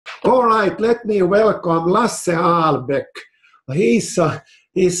All right, let me welcome Lars Albäck. He's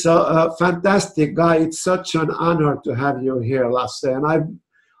a fantastic guy. It's such an honor to have you here, Lasse. And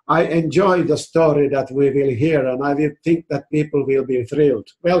I enjoy the story that we will hear, and I will think that people will be thrilled.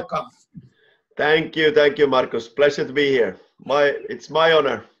 Welcome. Thank you, Markus. Pleasure to be here. It's my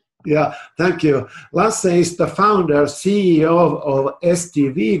honor. Yeah, thank you. Lasse is the founder, CEO of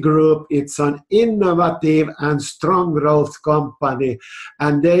STV Group. It's an innovative and strong growth company,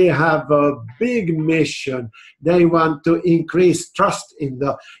 and they have a big mission. They want to increase trust in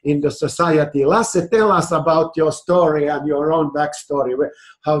the society. Lasse, tell us about your story and your own backstory.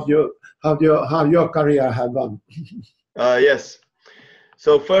 How your career has gone. Yes.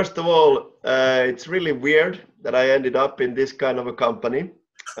 So first of all, it's really weird that I ended up in this kind of a company.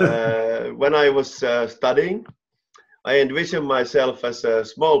 When I was studying, I envisioned myself as a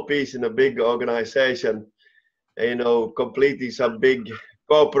small piece in a big organization, completing some big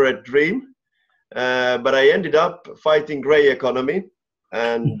corporate dream. But I ended up fighting gray economy.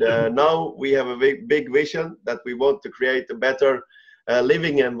 And now we have a big vision that we want to create a better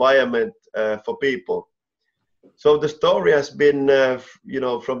living environment for people. So the story has been,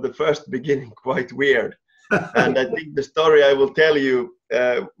 from the first beginning, quite weird. And I think the story I will tell you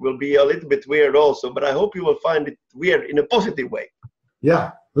will be a little bit weird also, but I hope you will find it weird in a positive way.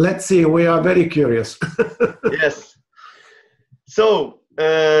 Yeah, let's see. We are very curious. Yes. So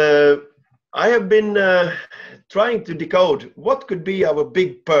I have been trying to decode what could be our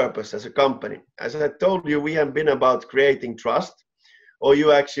big purpose as a company. As I told you, we have been about creating trust, or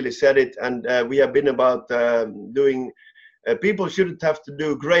you actually said it, and we have been about doing, people shouldn't have to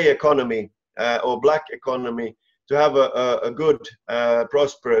do gray economy or black economy to have a good,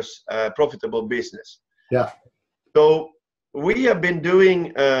 prosperous, profitable business. Yeah. So we have been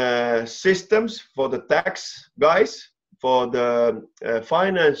doing systems for the tax guys, for the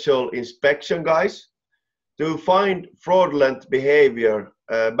financial inspection guys, to find fraudulent behavior.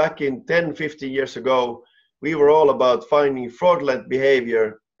 Back in 10, 15 years ago, we were all about finding fraudulent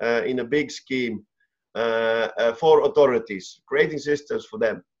behavior in a big scheme for authorities, creating systems for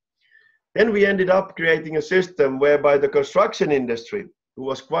them. Then we ended up creating a system whereby the construction industry, who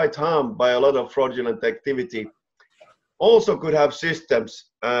was quite harmed by a lot of fraudulent activity, also could have systems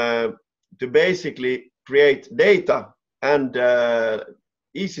to basically create data and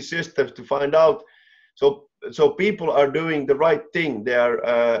easy systems to find out. So people are doing the right thing. They are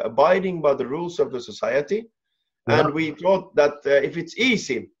abiding by the rules of the society. Yeah. And we thought that if it's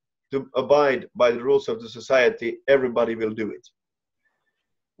easy to abide by the rules of the society, everybody will do it.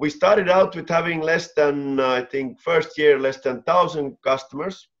 We started out with having less than, I think, first year, less than 1,000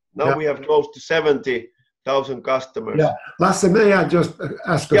 customers. Now yeah. We have close to 70,000 customers. Yeah. Lasse, may I just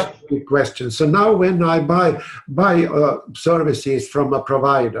ask a quick question? So now when I buy services from a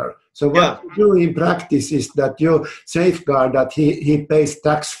provider, so what you do in practice is that you safeguard that he pays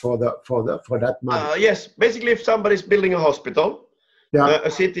tax for that money. Yes. Basically, if somebody is building a hospital,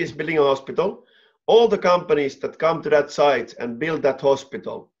 a city is building a hospital, all the companies that come to that site and build that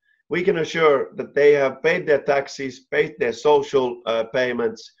hospital, we can assure that they have paid their taxes, paid their social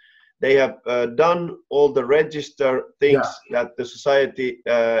payments. They have done all the register things that the society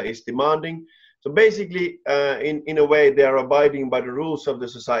is demanding. So basically, in a way, they are abiding by the rules of the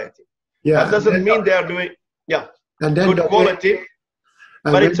society. Yeah. That doesn't mean they are doing and then good quality,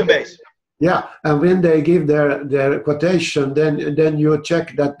 but it's a base. Yeah, and when they give their quotation, then you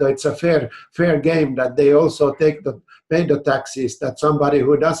check that it's a fair game, that they also pay the taxes, that somebody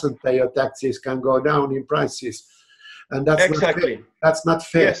who doesn't pay your taxes can go down in prices. And that's exactly. Not fair. That's not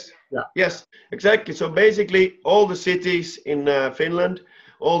fair. Yes. Yeah. Yes, exactly. So basically all the cities in Finland,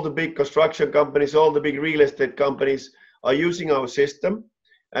 all the big construction companies, all the big real estate companies are using our system,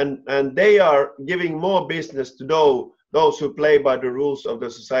 and they are giving more business to those who play by the rules of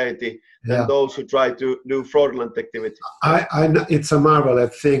the society than those who try to do fraudulent activity. I know it's a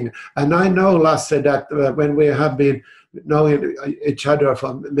marvelous thing. And I know, Lasse, that when we have been knowing each other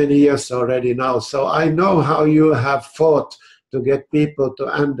for many years already now, so I know how you have fought to get people to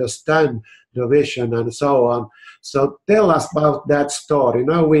understand the vision and so on. So tell us about that story.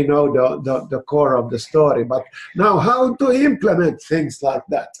 Now we know the core of the story, but now how to implement things like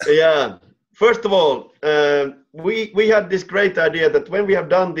that? Yeah. First of all, we had this great idea that when we have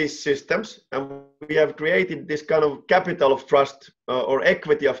done these systems and we have created this kind of capital of trust or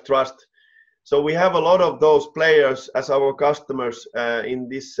equity of trust, so we have a lot of those players as our customers in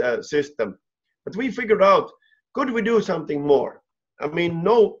this system. But we figured out, could we do something more? I mean,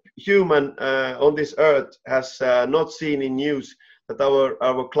 no human on this earth has not seen in news that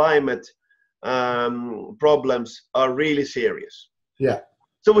our climate problems are really serious. Yeah.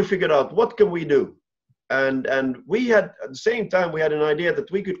 So we figured out, what can we do? And we had, at the same time, we had an idea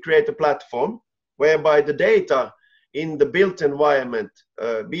that we could create a platform whereby the data in the built environment,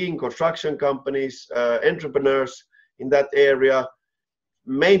 being construction companies, entrepreneurs in that area,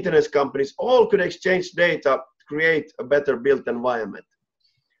 maintenance companies, all could exchange data to create a better built environment.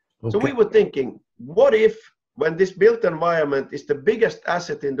 Okay. So we were thinking, what if, when this built environment is the biggest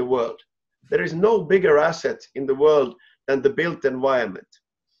asset in the world, there is no bigger asset in the world than the built environment.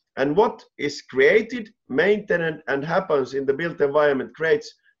 And what is created, maintained, and happens in the built environment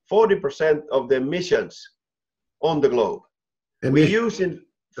creates 40% of the emissions on the globe. We use in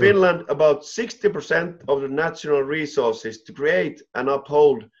Finland about 60% of the natural resources to create and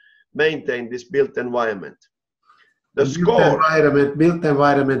uphold, maintain this built environment. The built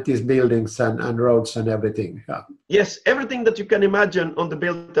environment is buildings and roads and everything. Yeah. Yes, everything that you can imagine on the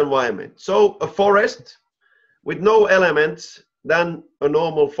built environment. So a forest with no elements than a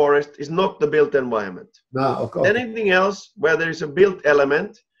normal forest is not the built environment. No, okay. Anything else where there is a built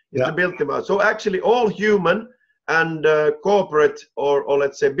element is the built environment. So actually all human and corporate or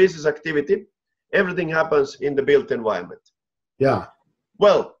let's say business activity, everything happens in the built environment. Yeah.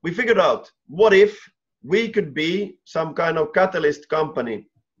 Well, we figured out, what if we could be some kind of catalyst company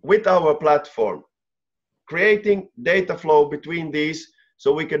with our platform, creating data flow between these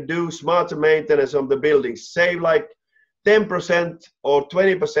so we could do smarter maintenance of the buildings, save like 10% or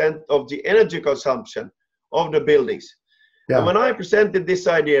 20% of the energy consumption of the buildings. Yeah. And when I presented this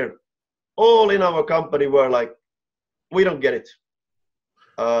idea, all in our company were like, we don't get it.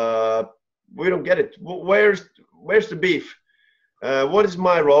 We don't get it. Where's the beef? What is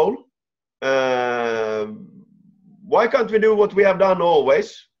my role? Why can't we do what we have done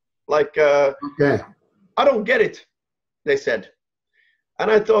always? Like, okay. I don't get it, they said. And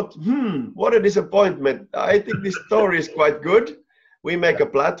I thought, what a disappointment. I think this story is quite good. We make a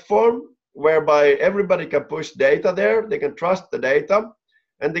platform whereby everybody can push data there. They can trust the data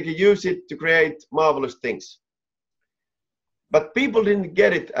and they can use it to create marvelous things. But people didn't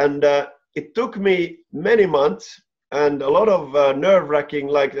get it. And it took me many months and a lot of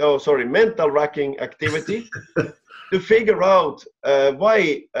nerve-wracking, mental-wracking activity to figure out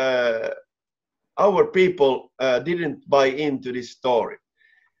why our people didn't buy into this story.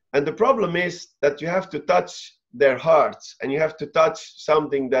 And the problem is that you have to touch their hearts and you have to touch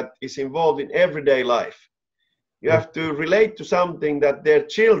something that is involved in everyday life. You have to relate to something that their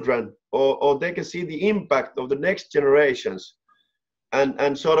children or they can see the impact of the next generations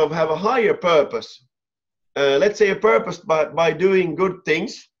and sort of have a higher purpose. Let's say a purpose by doing good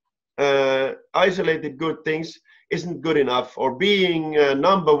things, isolated good things isn't good enough, or being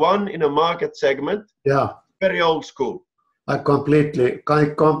number one in a market segment. Yeah. Very old school. I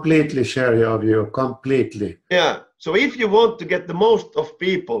completely share your view, completely. Yeah, so if you want to get the most of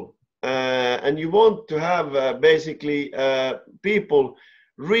people and you want to have basically people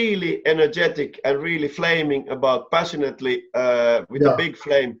really energetic and really flaming about passionately with a big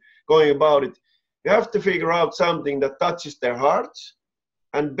flame going about it, you have to figure out something that touches their hearts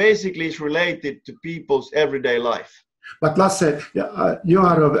and basically is related to people's everyday life. But Lasse, you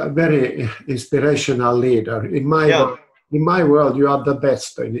are a very inspirational leader. In my world, you are the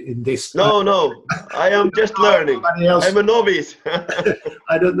best in this. No, I am just learning. I'm a novice.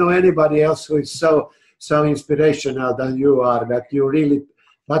 I don't know anybody else who is so inspirational than you are, that you really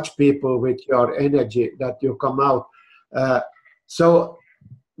touch people with your energy, that you come out. So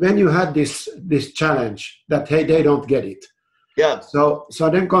when you had this challenge that, hey, they don't get it. Yeah. So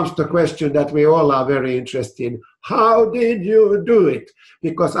then comes the question that we all are very interested in. How did you do it?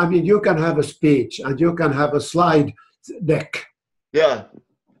 Because, I mean, you can have a speech and you can have a slide deck. Yeah.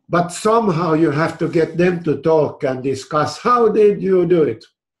 But somehow you have to get them to talk and discuss. How did you do it?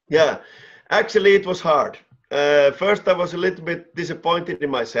 Yeah, actually it was hard. First I was a little bit disappointed in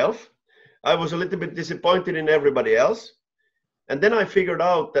myself. I was a little bit disappointed in everybody else. And then I figured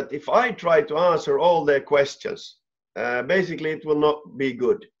out that if I try to answer all their questions, basically it will not be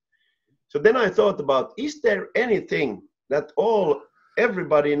good. So then I thought about, is there anything that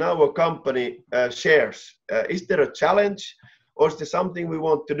everybody in our company shares? Is there a challenge, or is there something we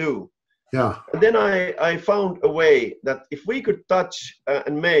want to do? Yeah. And then I found a way that if we could touch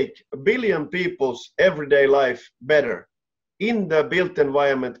and make 1 billion people's everyday life better in the built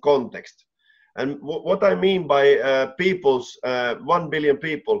environment context. And what I mean by people's 1 billion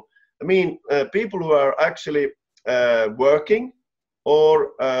people, I mean people who are actually working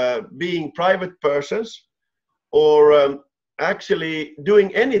or being private persons or actually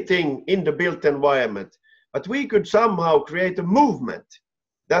doing anything in the built environment. But we could somehow create a movement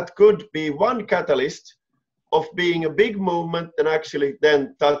that could be one catalyst of being a big movement and actually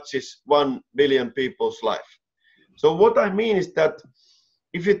then touches 1 billion people's life. So what I mean is that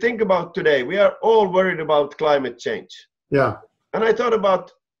if you think about today, we are all worried about climate change. Yeah. And I thought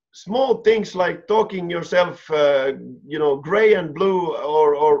about small things like talking yourself, gray and blue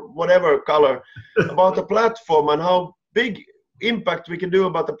or whatever color about the platform and how big impact we can do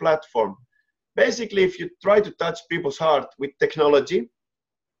about the platform. Basically, if you try to touch people's heart with technology,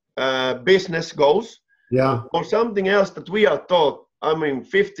 business goals, yeah, or something else that we are taught,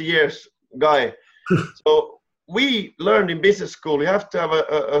 50 years guy. So we learned in business school, you have to have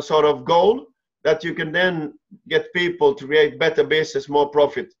a sort of goal that you can then get people to create better business, more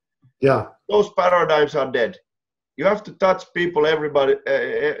profit. Yeah. Those paradigms are dead. You have to touch people, everybody,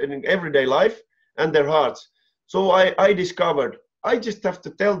 in everyday life and their hearts. So I discovered, I just have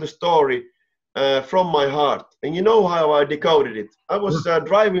to tell the story from my heart. And you know how I decoded it. I was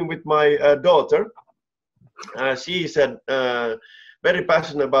driving with my daughter. She is very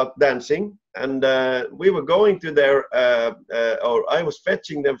passionate about dancing. And we were going to their, or I was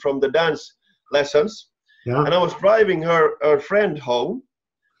fetching them from the dance lessons. Yeah. And I was driving her friend home.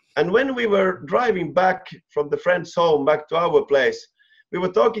 And when we were driving back from the friend's home back to our place, we were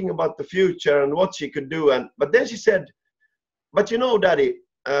talking about the future and what she could do. But then she said, but you know, Daddy,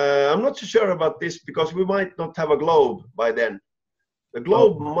 I'm not so sure about this because we might not have a globe by then. The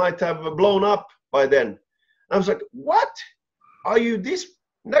globe might have blown up by then. I was like, what? Are you this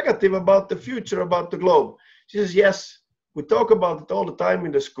negative about the future, about the globe? She says, yes, we talk about it all the time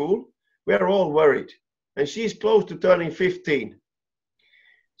in the school. We are all worried. And she's close to turning 15.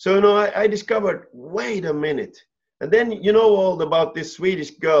 So, I discovered, wait a minute. And then you know all about this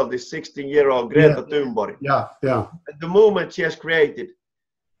Swedish girl, this 16-year-old Greta Thunberg. Yeah, yeah. The movement she has created.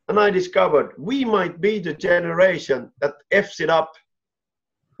 And I discovered we might be the generation that F's it up.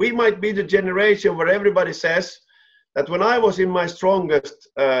 We might be the generation where everybody says that when I was in my strongest,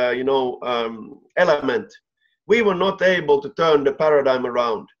 element, we were not able to turn the paradigm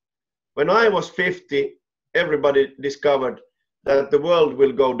around. When I was 50, everybody discovered that the world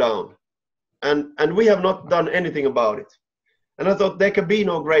will go down. And we have not done anything about it. And I thought there can be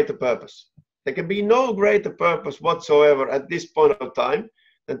no greater purpose. There can be no greater purpose whatsoever at this point of time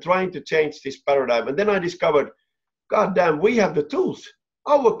than trying to change this paradigm. And then I discovered, God damn, we have the tools.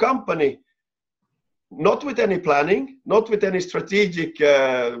 Our company, not with any planning, not with any strategic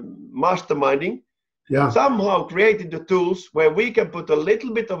masterminding, somehow created the tools where we can put a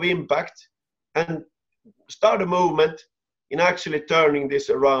little bit of impact and start a movement in actually turning this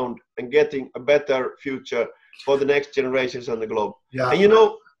around and getting a better future for the next generations on the globe. Yeah.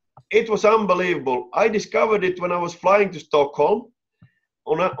 And it was unbelievable. I discovered it when I was flying to Stockholm.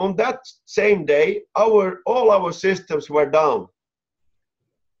 On that same day, all our systems were down.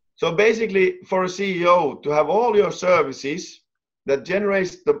 So basically, for a CEO to have all your services that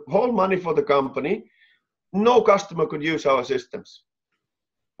generates the whole money for the company, no customer could use our systems.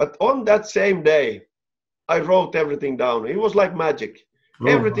 But on that same day, I wrote everything down. It was like magic.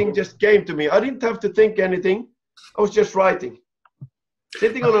 Everything just came to me. I didn't have to think anything. I was just writing.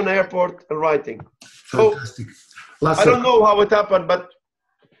 Sitting on an airport and writing. Fantastic. So, I don't know how it happened, but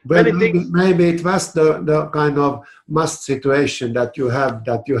maybe it was the kind of must situation that you have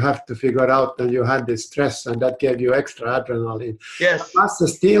to figure out, and you had this stress, and that gave you extra adrenaline. Yes.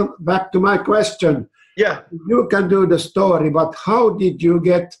 Lasse, still back to my question. Yeah. You can do the story, but how did you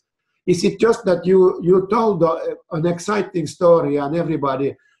get? Is it just that you told an exciting story and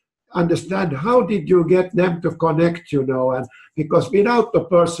everybody understand? How did you get them to connect, and because without the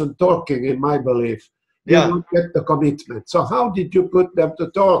person talking, in my belief, you won't get the commitment. So how did you put them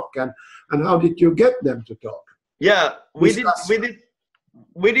to talk, and how did you get them to talk? Yeah, we did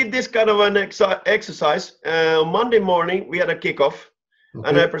this kind of an exercise. Monday morning, we had a kickoff,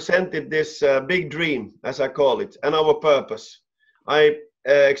 and I presented this big dream, as I call it, and our purpose. I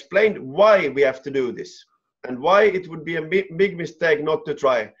explained why we have to do this and why it would be a big mistake not to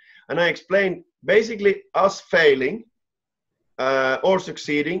try. And I explained basically us failing or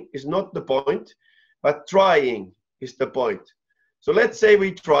succeeding is not the point, but trying is the point. So let's say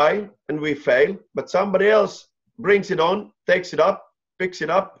we try and we fail, but somebody else brings it on, takes it up, picks it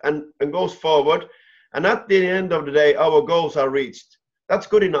up and goes forward. And at the end of the day, our goals are reached. That's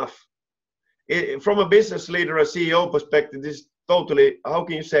good enough. From a business leader, a CEO perspective, this is totally, how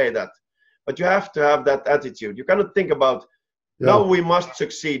can you say that? But you have to have that attitude. You cannot think about, now we must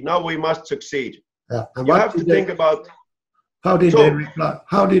succeed, now we must succeed. Yeah. And you have to think about, how did they reply?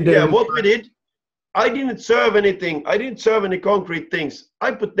 How did they reply? What we did, I didn't serve anything. I didn't serve any concrete things.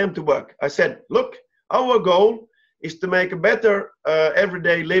 I put them to work. I said, look, our goal is to make a better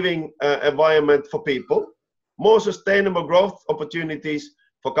everyday living environment for people. more sustainable growth opportunities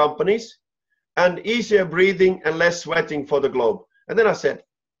for companies, and easier breathing and less sweating for the globe. And then I said,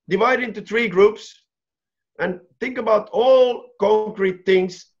 divide into 3 groups and think about all concrete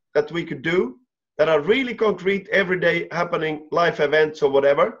things that we could do that are really concrete, everyday happening life events or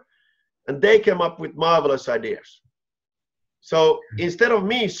whatever. And they came up with marvelous ideas. So instead of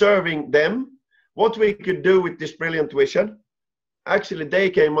me serving them, what we could do with this brilliant vision, actually they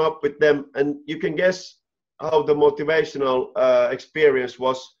came up with them, and you can guess how the motivational experience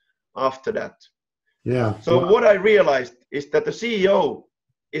was after that. Yeah. So what I realized is that the CEO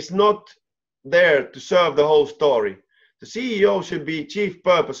is not there to serve the whole story. The CEO should be Chief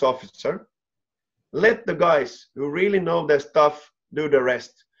Purpose Officer. Let the guys who really know their stuff do the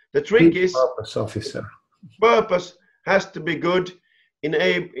rest. The trick is Purpose Officer. Purpose has to be good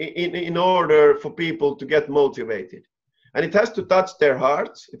in order for people to get motivated. And it has to touch their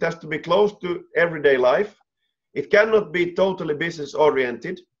hearts. It has to be close to everyday life. It cannot be totally business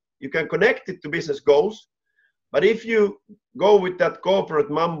oriented. You can connect it to business goals. But if you go with that corporate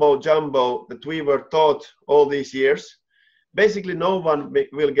mumbo jumbo that we were taught all these years, basically no one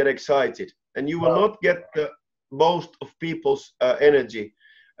will get excited, and you will not get the most of people's energy.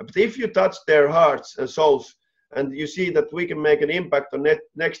 But if you touch their hearts and souls, and you see that we can make an impact on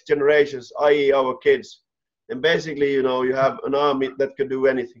next generations, i.e. our kids, and basically, you know, you have an army that can do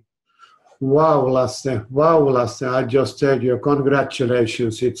anything. Wow, Lasse. Wow, Lasse. I just tell you,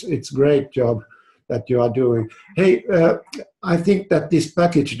 congratulations. It's great job that you are doing. Hey, I think that this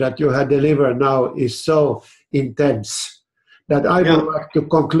package that you have delivered now is so intense that I would like to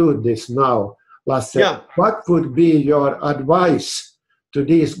conclude this now, Lasse. Yeah. What would be your advice to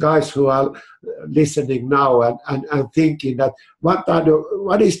these guys who are listening now and thinking that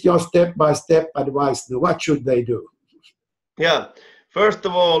what is your step-by-step advice? What should they do? Yeah, first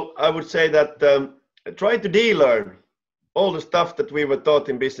of all, I would say that try to de-learn all the stuff that we were taught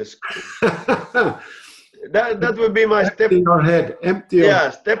in business school. that would be my step. Empty your head. Empty your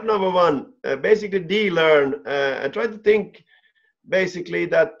head. Step number 1, basically de-learn and try to think basically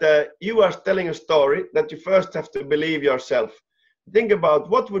that you are telling a story that you first have to believe yourself. Think about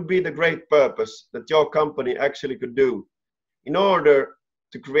what would be the great purpose that your company actually could do in order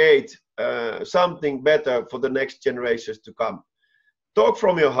to create something better for the next generations to come. Talk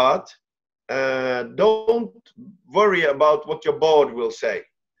from your heart. Don't worry about what your board will say.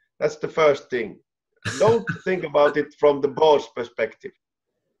 That's the first thing. Don't think about it from the board's perspective.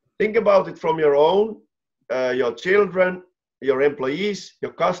 Think about it from your own, your children, your employees,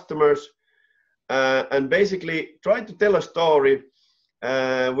 your customers, and basically try to tell a story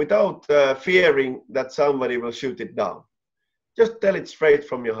without fearing that somebody will shoot it down. Just tell it straight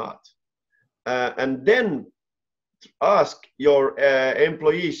from your heart. And then ask your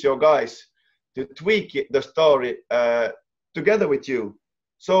employees, your guys, to tweak the story together with you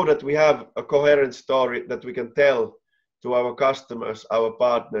so that we have a coherent story that we can tell to our customers, our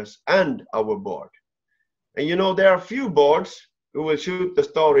partners, and our board. And you know, there are few boards who will shoot the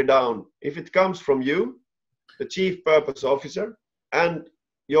story down if it comes from you, the Chief Purpose Officer, and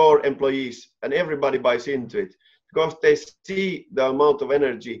your employees, and everybody buys into it because they see the amount of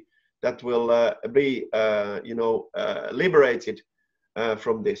energy that will be liberated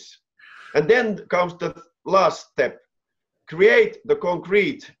from this. And then comes the last step. Create the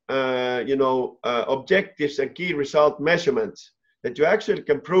concrete objectives and key result measurements that you actually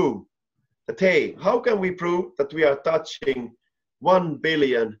can prove that, hey, how can we prove that we are touching 1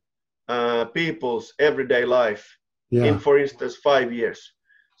 billion people's everyday life in, for instance, 5 years?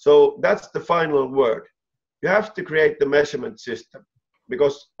 So that's the final word. You have to create the measurement system,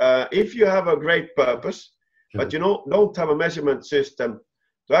 because if you have a great purpose, but you don't have a measurement system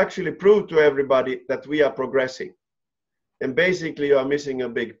to actually prove to everybody that we are progressing, and basically you are missing a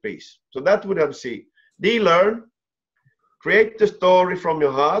big piece. So that would have seen. De-learn, create the story from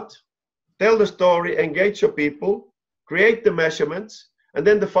your heart, tell the story, engage your people, create the measurements, and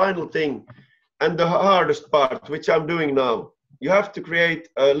then the final thing, and the hardest part, which I'm doing now, you have to create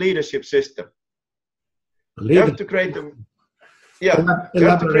a leadership system. You have to create a, you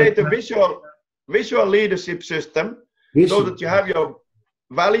have to create a visual leadership system so that you have your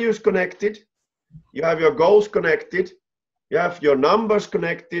values connected, you have your goals connected, you have your numbers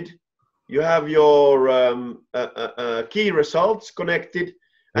connected, you have your key results connected,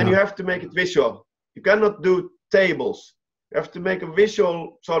 and you have to make it visual. You cannot do tables. You have to make a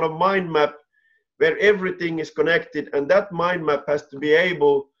visual sort of mind map where everything is connected, and that mind map has to be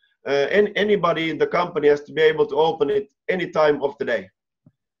able, anybody in the company has to be able to open it any time of the day.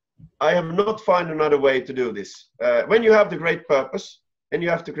 I have not found another way to do this. When you have the great purpose, and you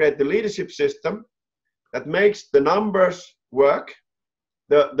have to create the leadership system, that makes the numbers work,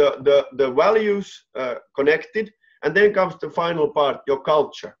 the values connected, and then comes the final part, your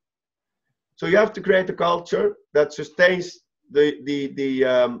culture. So you have to create a culture that sustains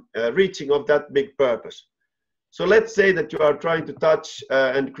the reaching of that big purpose. So let's say that you are trying to touch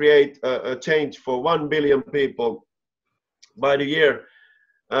and create a change for 1 billion people by the year,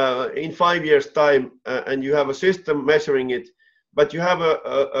 in 5 years' time, and you have a system measuring it, but you have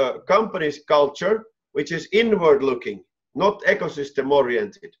a company's culture which is inward looking, not ecosystem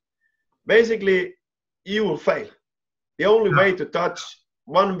oriented. Basically, you will fail. The only way to touch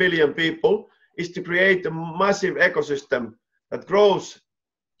 1 billion people is to create a massive ecosystem that grows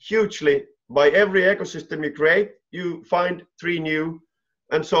hugely. By every ecosystem you create, you find 3 new,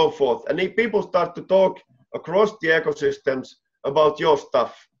 and so forth. And if people start to talk across the ecosystems about your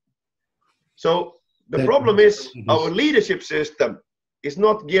stuff. So the problem is our leadership system is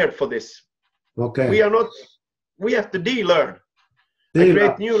not geared for this. Okay. We have to de-learn and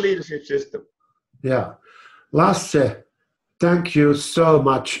create new leadership system. Yeah. Lasse, thank you so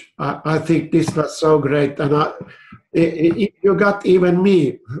much. I think this was so great, and you got even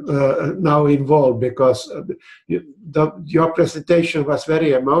me now involved, because your presentation was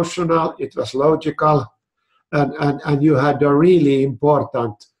very emotional, it was logical, and you had a really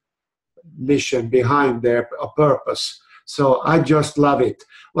important mission behind there, a purpose. So I just love it.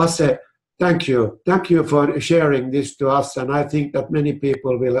 Lasse, thank you. Thank you for sharing this to us, and I think that many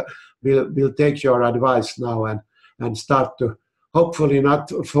people will take your advice now and start to, hopefully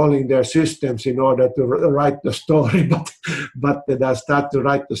not following their systems in order to write the story, but they start to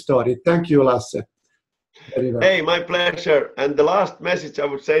write the story. Thank you, Lasse. Hey, my pleasure. And the last message I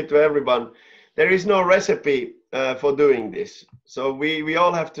would say to everyone, there is no recipe for doing this. So we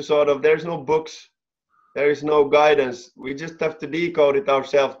all have to sort of, there's no books, there is no guidance. We just have to decode it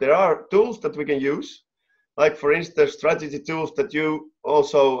ourselves. There are tools that we can use, like for instance, strategy tools that you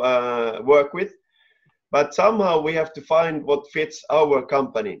also work with. But somehow we have to find what fits our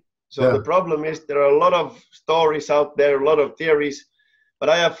company. So the problem is there are a lot of stories out there, a lot of theories, but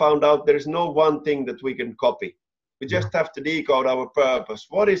I have found out there is no one thing that we can copy. We just have to decode our purpose.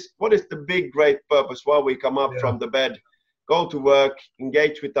 What is the big, great purpose? Why we come up from the bed, go to work,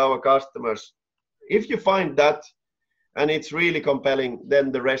 engage with our customers. If you find that, and it's really compelling,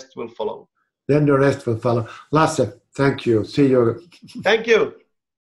 then the rest will follow. Then the rest will follow. Lasse, thank you. See you. Thank you.